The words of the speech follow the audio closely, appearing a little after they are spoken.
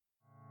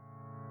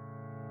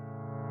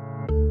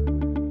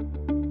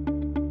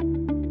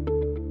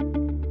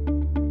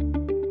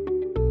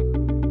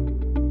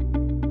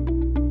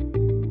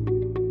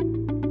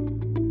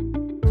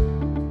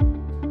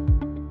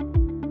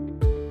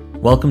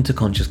Welcome to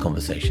Conscious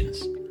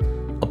Conversations,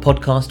 a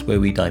podcast where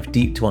we dive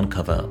deep to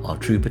uncover our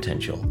true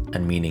potential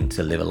and meaning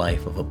to live a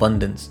life of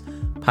abundance,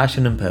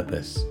 passion and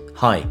purpose.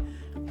 Hi,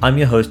 I'm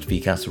your host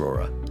Vikas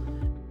Arora.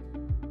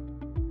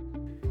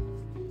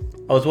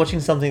 I was watching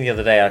something the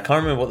other day, I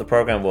can't remember what the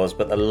program was,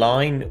 but the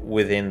line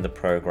within the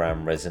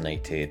program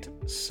resonated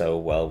so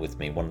well with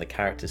me. One of the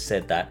characters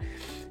said that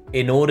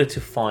in order to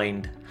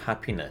find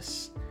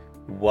happiness,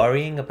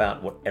 worrying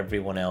about what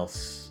everyone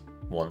else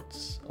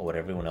wants or what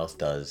everyone else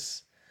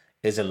does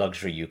is a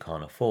luxury you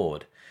can't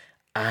afford.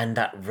 And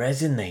that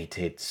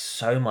resonated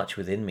so much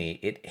within me.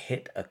 It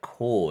hit a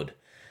chord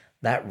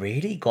that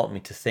really got me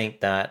to think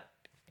that,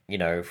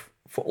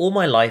 for all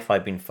my life,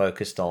 I've been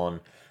focused on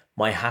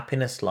my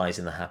happiness lies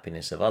in the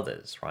happiness of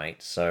others, right?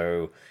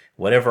 So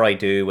whatever I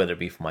do, whether it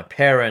be for my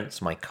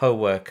parents, my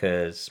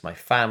co-workers, my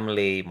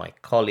family, my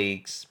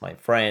colleagues, my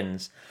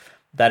friends,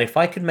 that if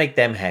I could make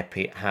them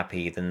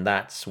happy, then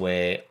that's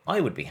where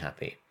I would be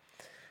happy.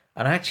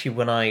 And actually,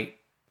 when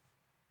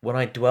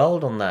I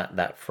dwelled on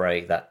that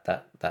phrase,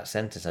 that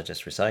sentence I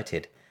just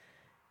recited,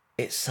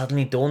 it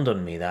suddenly dawned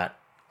on me that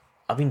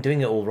I've been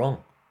doing it all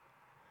wrong.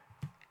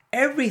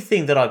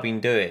 Everything that I've been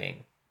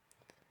doing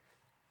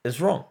is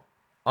wrong.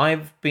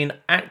 I've been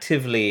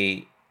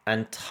actively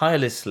and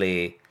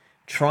tirelessly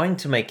trying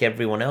to make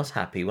everyone else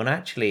happy, when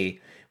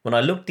actually, when I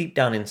look deep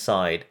down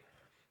inside,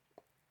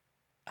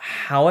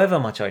 however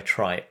much I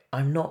try,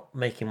 I'm not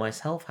making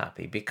myself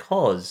happy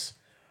because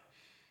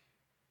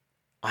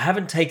I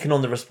haven't taken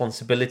on the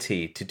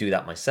responsibility to do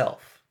that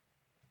myself.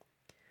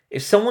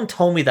 If someone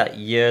told me that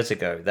years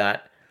ago,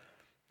 that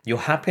your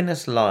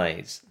happiness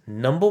lies,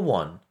 number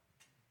one,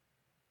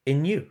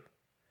 in you.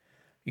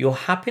 Your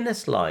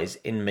happiness lies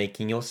in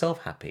making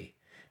yourself happy.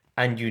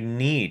 And you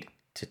need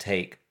to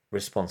take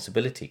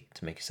responsibility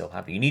to make yourself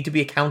happy. You need to be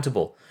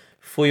accountable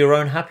for your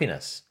own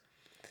happiness.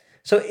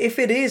 So if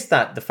it is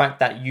that the fact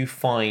that you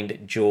find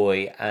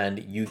joy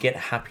and you get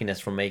happiness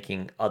from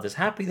making others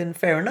happy, then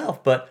fair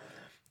enough. But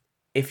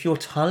if you're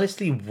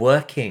tirelessly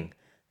working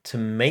to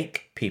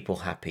make people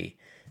happy,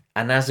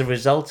 and as a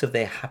result of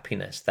their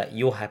happiness, that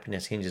your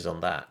happiness hinges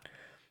on that,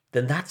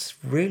 then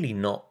that's really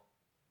not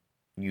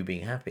you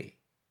being happy.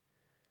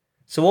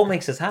 So what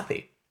makes us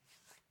happy?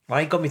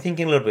 Right? Got me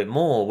thinking a little bit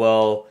more.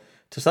 Well,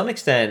 to some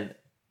extent,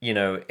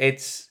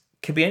 it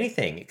could be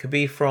anything. It could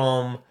be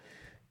from,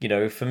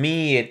 for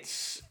me,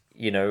 it's,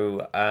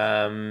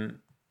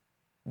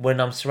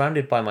 when I'm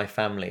surrounded by my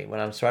family, when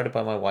I'm surrounded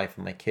by my wife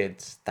and my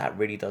kids, that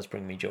really does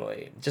bring me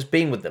joy. Just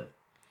being with them.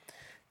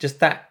 Just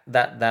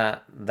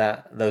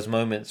those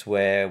moments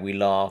where we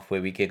laugh,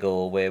 where we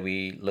giggle, where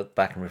we look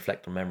back and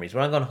reflect on memories.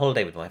 When I go on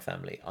holiday with my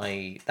family,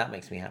 that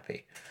makes me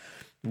happy.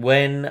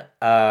 When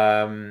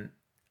I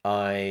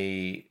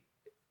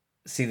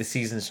see the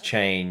seasons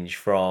change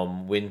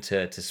from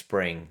winter to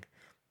spring,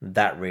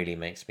 that really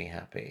makes me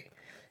happy.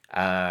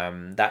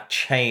 That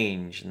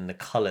change in the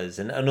colors,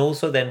 and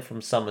also then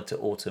from summer to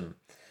autumn,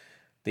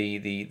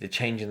 the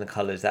change in the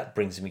colors, that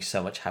brings me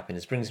so much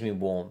happiness, brings me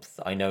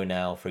warmth. I know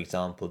now, for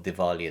example,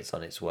 Diwali is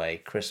on its way,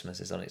 Christmas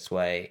is on its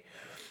way,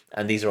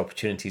 and these are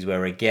opportunities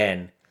where,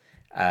 again,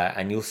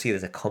 and you'll see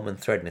there's a common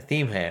thread and a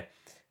theme here.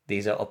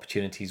 These are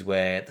opportunities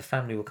where the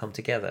family will come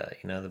together.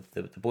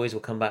 The boys will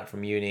come back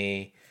from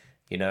uni.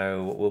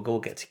 We'll all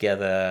get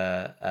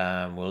together.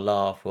 We'll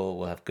laugh.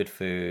 We'll have good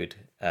food.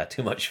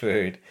 Too much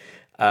food.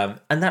 And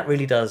that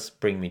really does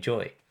bring me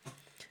joy.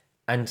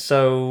 And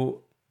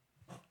so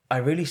I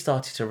really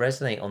started to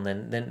resonate on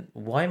then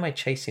why am I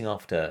chasing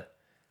after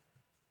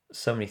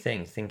so many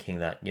things, thinking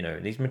that,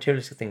 these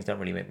materialistic things don't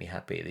really make me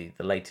happy.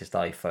 The latest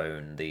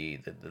iPhone, the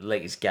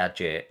latest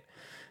gadget,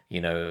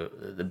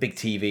 the big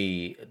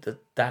TV,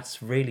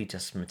 that's really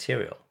just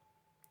material.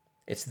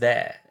 It's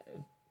there.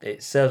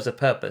 It serves a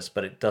purpose,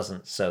 but it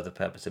doesn't serve the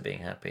purpose of being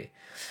happy.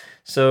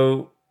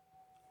 So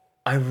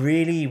I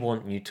really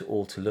want you to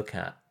all to look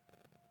at,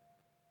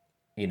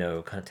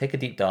 kind of take a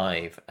deep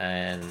dive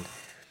and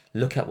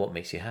look at what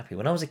makes you happy.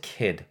 When I was a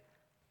kid,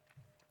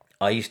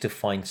 I used to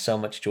find so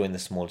much joy in the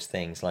smallest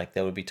things. Like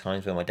there would be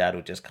times when my dad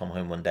would just come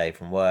home one day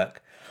from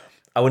work.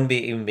 I wouldn't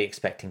even be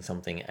expecting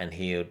something, and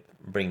he would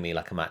bring me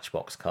like a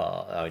Matchbox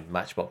car.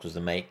 Matchbox was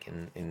the make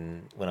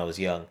in when I was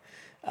young.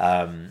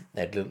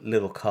 They had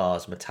little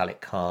cars,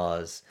 metallic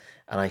cars,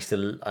 and I used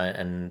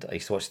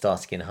to watch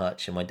Starsky and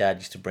Hutch, and my dad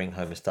used to bring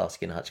home a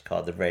Starsky and Hutch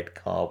car, the red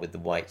car with the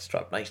white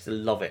stripe, and I used to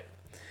love it.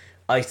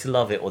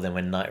 Or then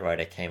when Knight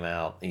Rider came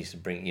out, he used to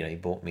bring, he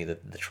bought me the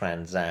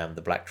Trans Am,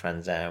 the black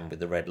Trans Am with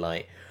the red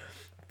light.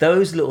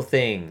 Those little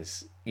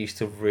things used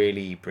to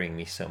really bring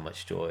me so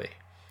much joy.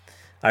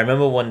 I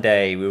remember one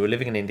day we were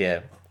living in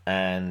India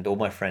and all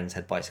my friends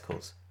had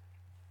bicycles.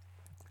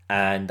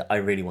 And I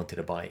really wanted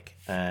a bike.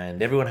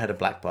 And everyone had a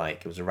black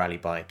bike. It was a rally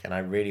bike. And I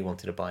really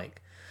wanted a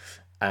bike.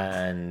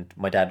 And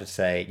my dad would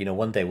say,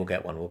 one day we'll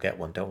get one,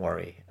 don't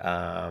worry.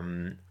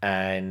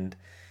 And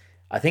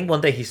I think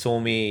one day he saw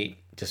me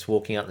just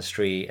walking out the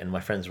street and my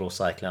friends were all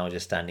cycling. I was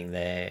just standing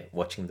there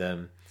watching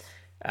them.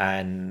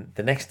 And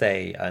the next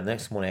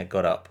morning I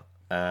got up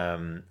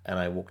and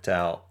I walked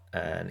out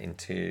and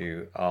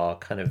into our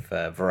kind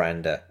of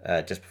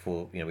veranda just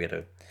before, we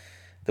had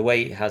the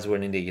way houses were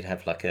in India, you'd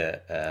have like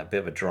a bit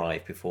of a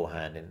drive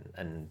beforehand,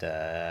 and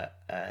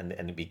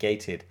it'd be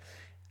gated,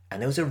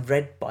 and there was a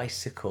red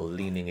bicycle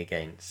leaning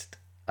against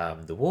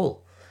the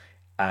wall,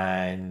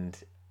 and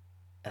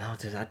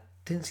I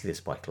didn't see this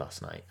bike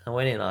last night. I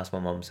went in and asked my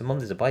mum. So, Mum,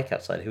 there's a bike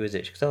outside. Who is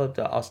it? She goes, oh,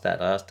 I asked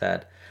Dad. I asked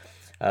Dad.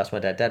 I asked my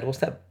dad, Dad, what's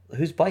that?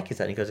 Whose bike is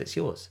that? And he goes, it's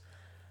yours.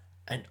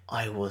 And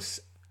I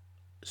was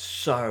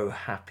so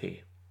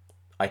happy.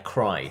 I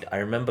cried. I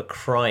remember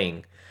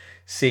crying,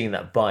 seeing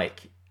that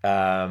bike.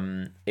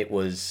 It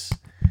was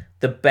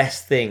the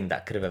best thing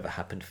that could have ever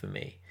happened for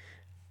me.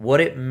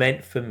 What it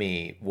meant for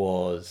me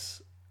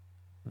was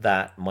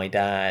that my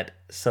dad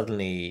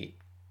suddenly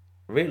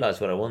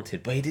realized what I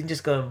wanted, but he didn't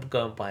just go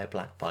and buy a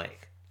black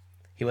bike.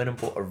 He went and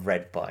bought a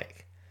red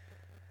bike.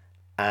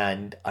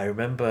 And I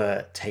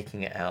remember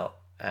taking it out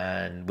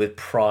and with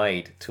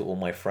pride to all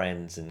my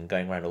friends and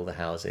going around all the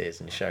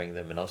houses and showing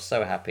them, and I was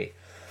so happy.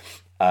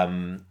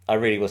 I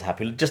really was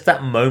happy. Just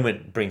that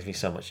moment brings me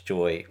so much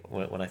joy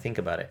when I think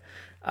about it.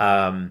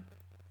 And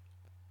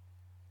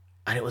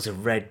it was a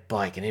red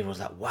bike, and everyone was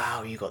like,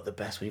 wow, you got the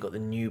best one. You got the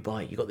new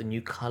bike. You got the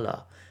new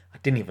color. I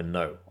didn't even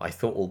know. I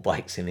thought all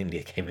bikes in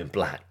India came in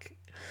black.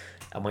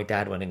 And my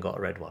dad went and got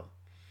a red one.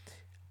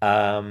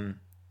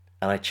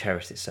 And I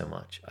cherished it so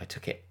much. I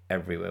took it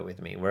everywhere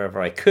with me.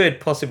 Wherever I could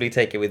possibly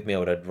take it with me, I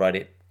would ride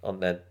it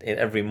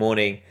every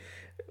morning.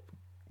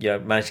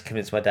 Managed to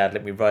convince my dad,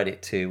 let me ride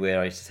it to where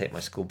I used to take my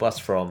school bus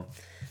from.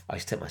 I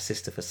used to take my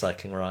sister for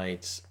cycling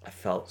rides. I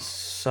felt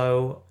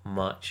so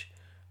much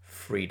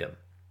freedom.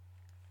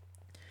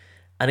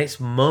 And it's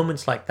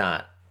moments like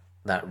that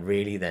that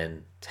really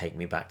then take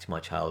me back to my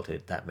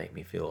childhood, that make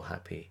me feel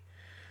happy.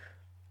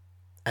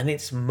 And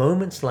it's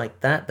moments like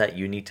that that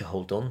you need to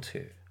hold on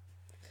to.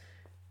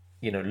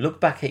 Look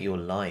back at your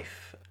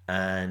life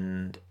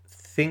and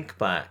think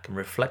back and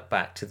reflect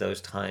back to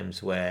those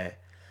times where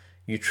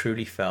you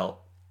truly felt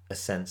a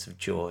sense of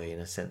joy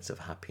and a sense of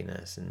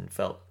happiness and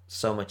felt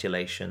so much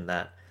elation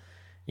that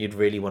you'd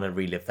really want to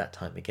relive that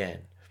time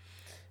again.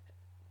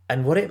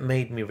 And what it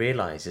made me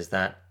realize is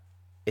that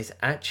it's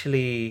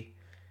actually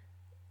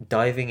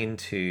diving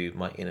into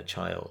my inner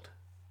child.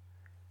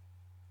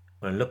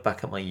 When I look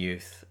back at my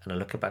youth and I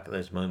look back at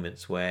those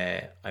moments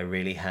where I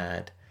really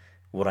had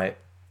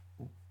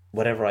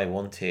whatever I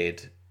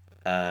wanted,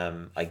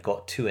 I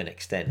got to an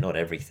extent, not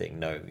everything.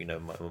 No,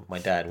 my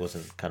dad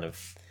wasn't kind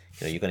of,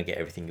 you're going to get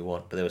everything you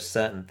want. But there were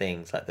certain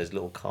things like those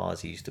little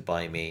cars he used to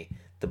buy me,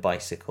 the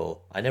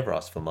bicycle. I never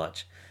asked for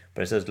much,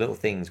 but it's those little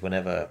things.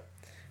 Whenever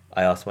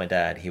I asked my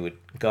dad, he would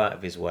go out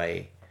of his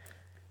way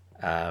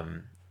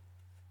and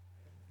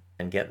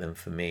get them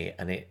for me.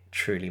 And it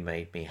truly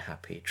made me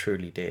happy,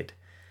 truly did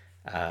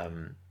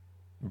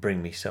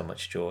bring me so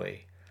much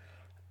joy.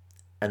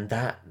 And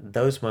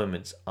those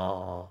moments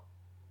are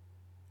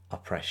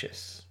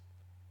precious.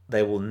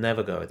 They will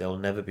never go. They will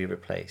never be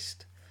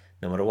replaced.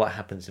 No matter what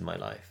happens in my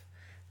life,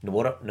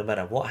 no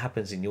matter what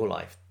happens in your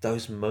life,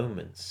 those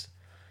moments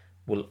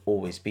will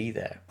always be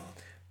there.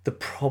 The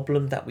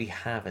problem that we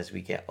have as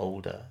we get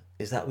older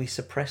is that we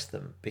suppress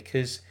them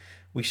because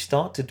we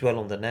start to dwell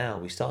on the now.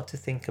 We start to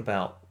think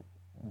about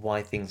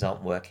why things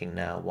aren't working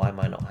now. Why am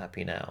I not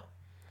happy now?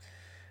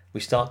 We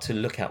start to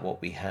look at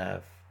what we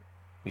have.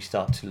 We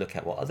start to look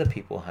at what other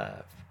people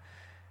have,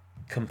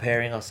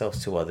 comparing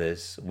ourselves to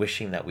others,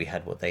 wishing that we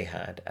had what they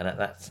had, and at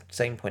that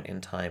same point in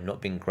time,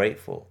 not being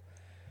grateful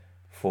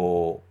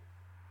for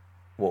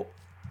what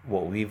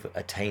we've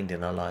attained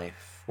in our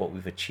life, what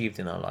we've achieved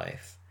in our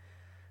life,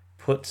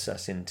 puts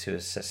us into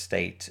a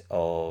state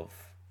of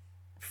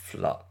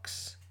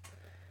flux.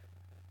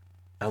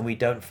 And we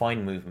don't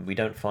find movement. We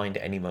don't find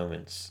any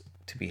moments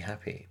to be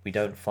happy. We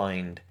don't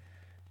find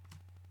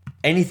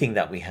anything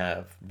that we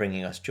have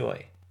bringing us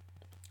joy.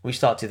 We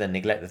start to then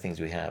neglect the things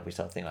we have. We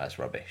start thinking, oh, that's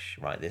rubbish,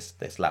 right?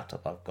 This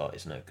laptop I've got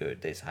is no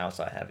good. This house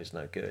I have is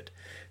no good.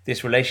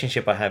 This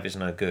relationship I have is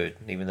no good,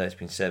 even though it's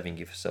been serving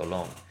you for so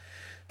long.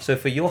 So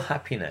for your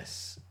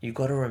happiness, you've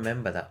got to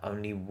remember that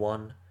only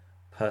one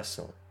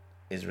person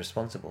is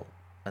responsible,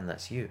 and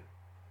that's you.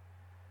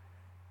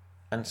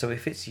 And so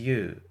if it's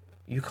you,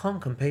 you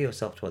can't compare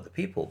yourself to other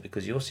people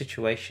because your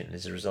situation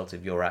is a result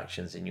of your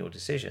actions and your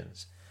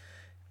decisions.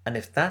 And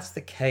if that's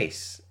the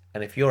case,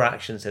 and if your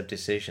actions and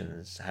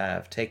decisions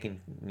have taken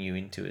you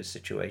into a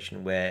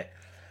situation where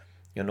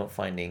you're not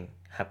finding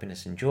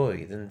happiness and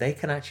joy, then they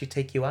can actually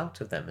take you out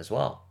of them as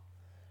well.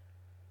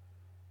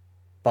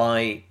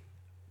 By,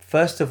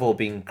 first of all,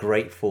 being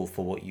grateful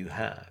for what you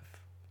have.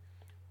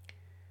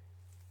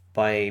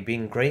 By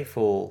being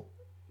grateful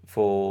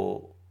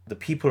for the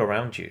people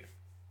around you.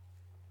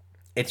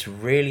 It's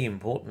really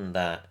important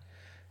that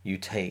you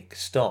take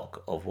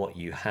stock of what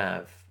you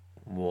have,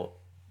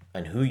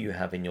 and who you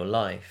have in your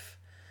life,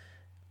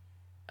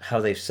 how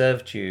they've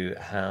served you,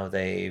 how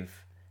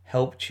they've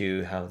helped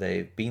you, how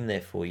they've been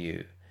there for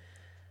you,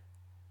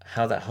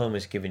 how that home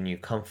has given you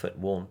comfort,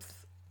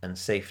 warmth, and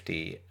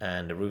safety,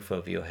 and a roof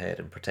over your head,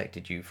 and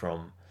protected you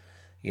from,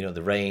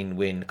 the rain,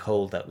 wind,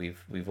 cold that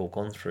we've all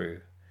gone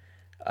through.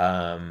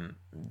 Um,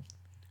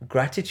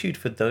 Gratitude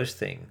for those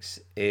things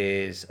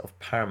is of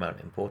paramount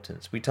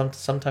importance. We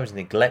sometimes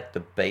neglect the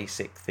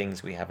basic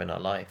things we have in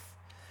our life: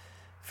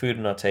 food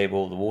on our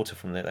table, the water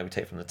that we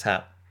take from the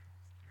tap.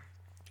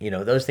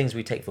 Those things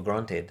we take for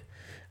granted.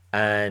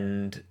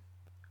 And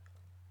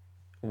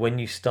when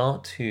you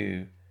start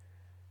to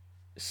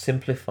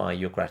simplify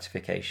your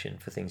gratification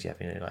for things you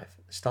have in your life,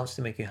 it starts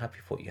to make you happy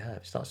for what you have.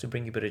 It starts to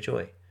bring you a bit of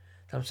joy.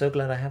 I'm so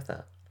glad I have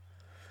that.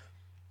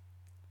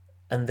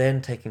 And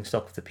then taking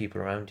stock of the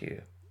people around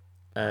you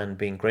and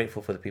being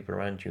grateful for the people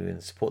around you and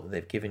the support that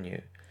they've given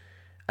you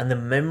and the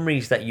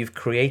memories that you've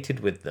created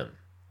with them,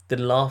 the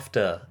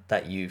laughter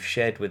that you've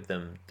shared with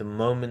them, the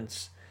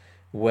moments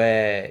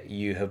where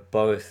you have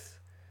both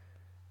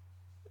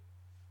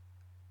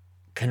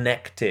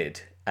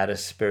connected at a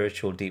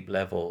spiritual deep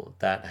level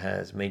that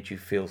has made you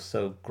feel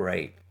so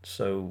great,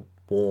 so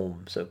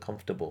warm, so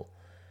comfortable.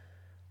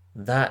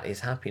 That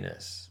is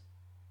happiness.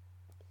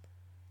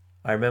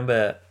 I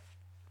remember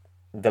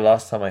the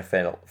last time I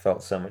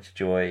felt so much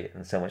joy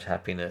and so much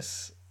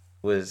happiness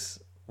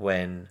was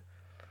when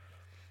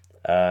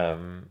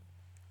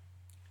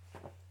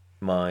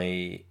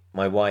my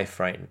wife,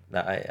 right,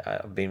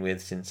 that I've been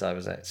with since I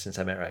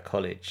met her at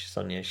college,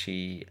 Sonia,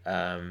 she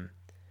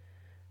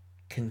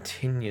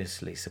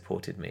continuously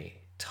supported me,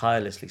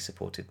 tirelessly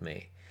supported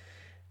me.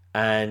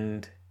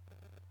 And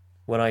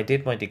when I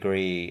did my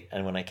degree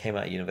and when I came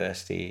out of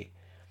university,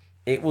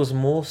 it was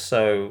more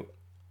so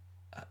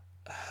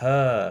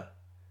her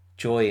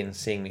joy in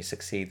seeing me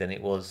succeed than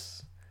it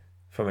was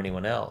from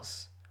anyone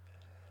else,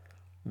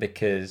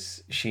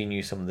 because she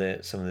knew some of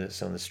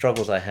the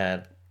struggles I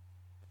had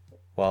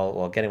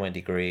while getting my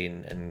degree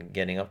and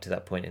getting up to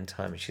that point in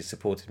time. She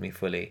supported me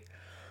fully,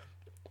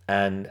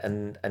 and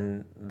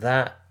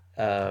that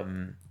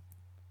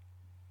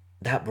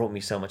that brought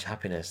me so much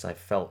happiness. I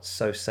felt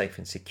so safe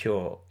and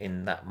secure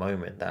in that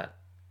moment that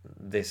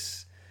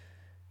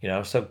I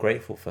was so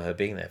grateful for her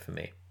being there for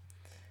me.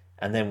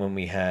 And then when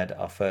we had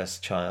our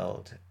first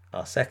child,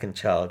 our second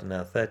child, and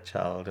our third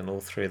child, and all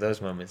three of those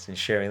moments and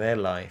sharing their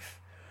life,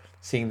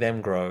 seeing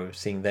them grow,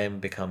 seeing them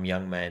become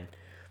young men,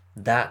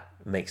 that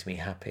makes me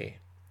happy.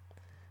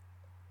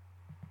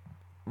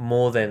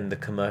 More than the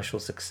commercial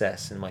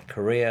success in my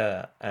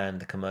career and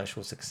the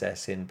commercial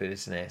success in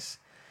business,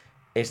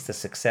 it's the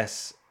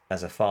success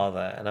as a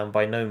father. And I'm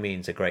by no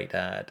means a great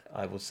dad.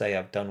 I will say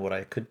I've done what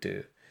I could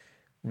do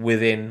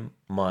within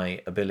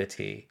my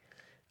ability.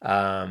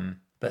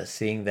 But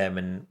seeing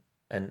them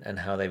and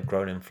how they've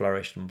grown and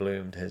flourished and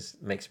bloomed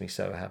makes me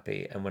so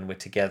happy. And when we're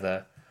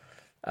together,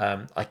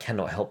 I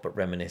cannot help but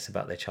reminisce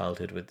about their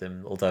childhood with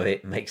them, although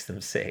it makes them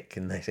sick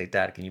and they say,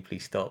 "Dad, can you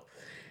please stop?"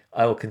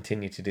 I will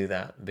continue to do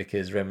that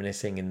because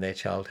reminiscing in their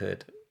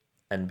childhood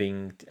and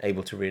being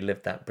able to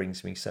relive that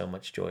brings me so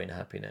much joy and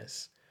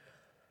happiness.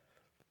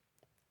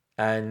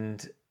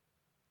 And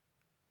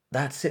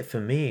that's it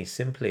for me,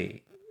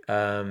 simply.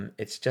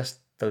 It's just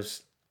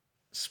those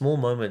small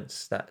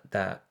moments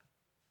that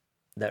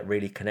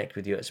really connect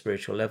with you at a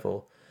spiritual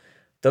level.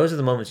 Those are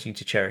the moments you need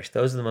to cherish.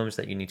 Those are the moments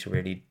that you need to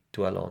really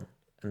dwell on.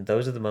 And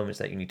those are the moments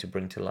that you need to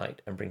bring to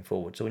light and bring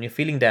forward. So when you're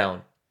feeling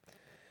down,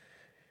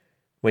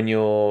 when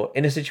you're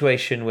in a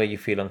situation where you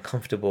feel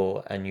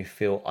uncomfortable and you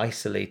feel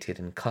isolated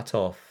and cut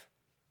off,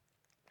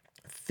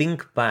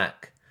 think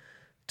back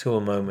to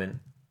a moment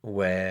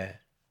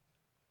where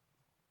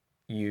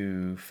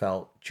you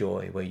felt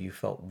joy, where you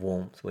felt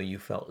warmth, where you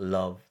felt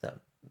love,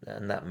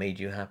 and that made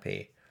you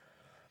happy.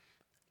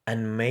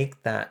 And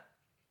make that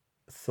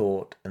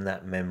thought and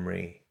that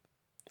memory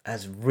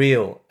as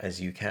real as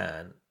you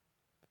can,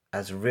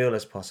 as real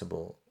as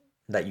possible,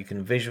 that you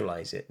can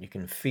visualize it, you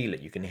can feel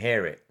it, you can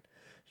hear it,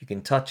 you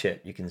can touch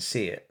it, you can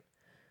see it.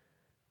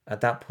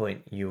 At that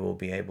point, you will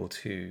be able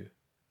to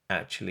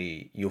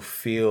you'll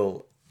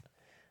feel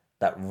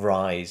that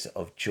rise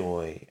of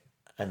joy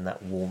and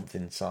that warmth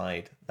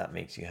inside that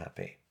makes you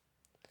happy.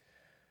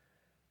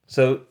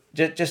 So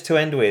just to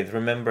end with,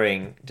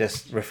 remembering,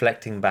 just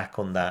reflecting back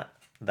on that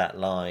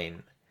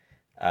line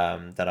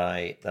that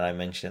I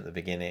mentioned at the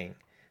beginning,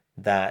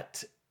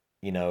 that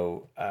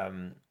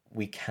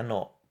we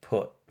cannot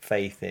put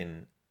faith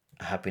in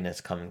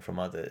happiness coming from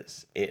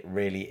others. It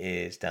really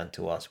is down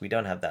to us. We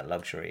don't have that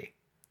luxury.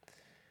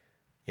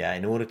 Yeah,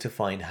 in order to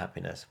find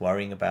happiness,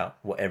 worrying about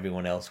what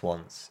everyone else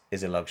wants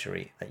is a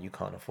luxury that you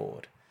can't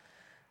afford.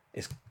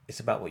 It's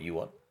about what you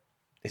want.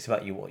 It's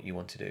about what you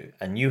want to do.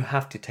 And you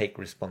have to take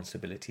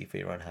responsibility for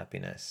your own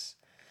happiness,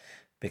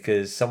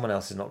 because someone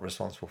else is not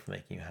responsible for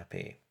making you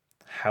happy.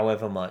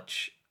 However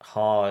much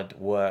hard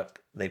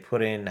work they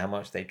put in, how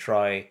much they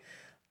try,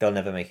 they'll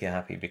never make you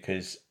happy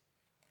because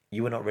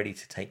you are not ready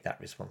to take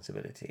that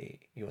responsibility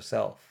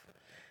yourself.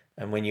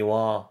 And when you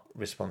are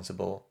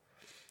responsible,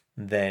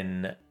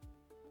 then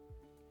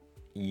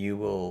you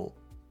will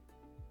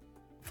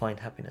find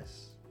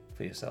happiness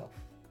for yourself,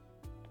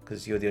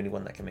 because you're the only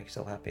one that can make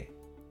yourself happy.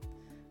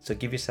 So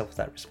give yourself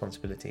that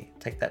responsibility.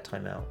 Take that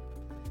time out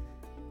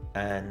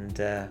and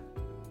go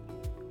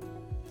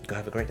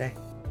have a great day.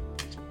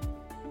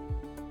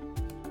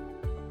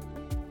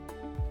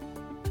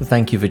 So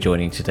thank you for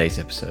joining today's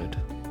episode.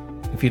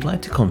 If you'd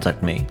like to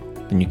contact me,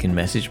 then you can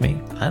message me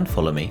and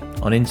follow me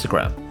on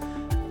Instagram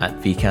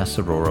at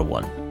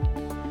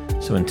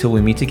VCASAurora1. So until we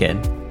meet again,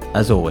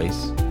 as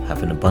always,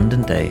 have an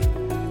abundant day,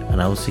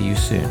 and I will see you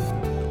soon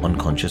on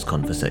Conscious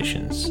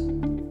Conversations.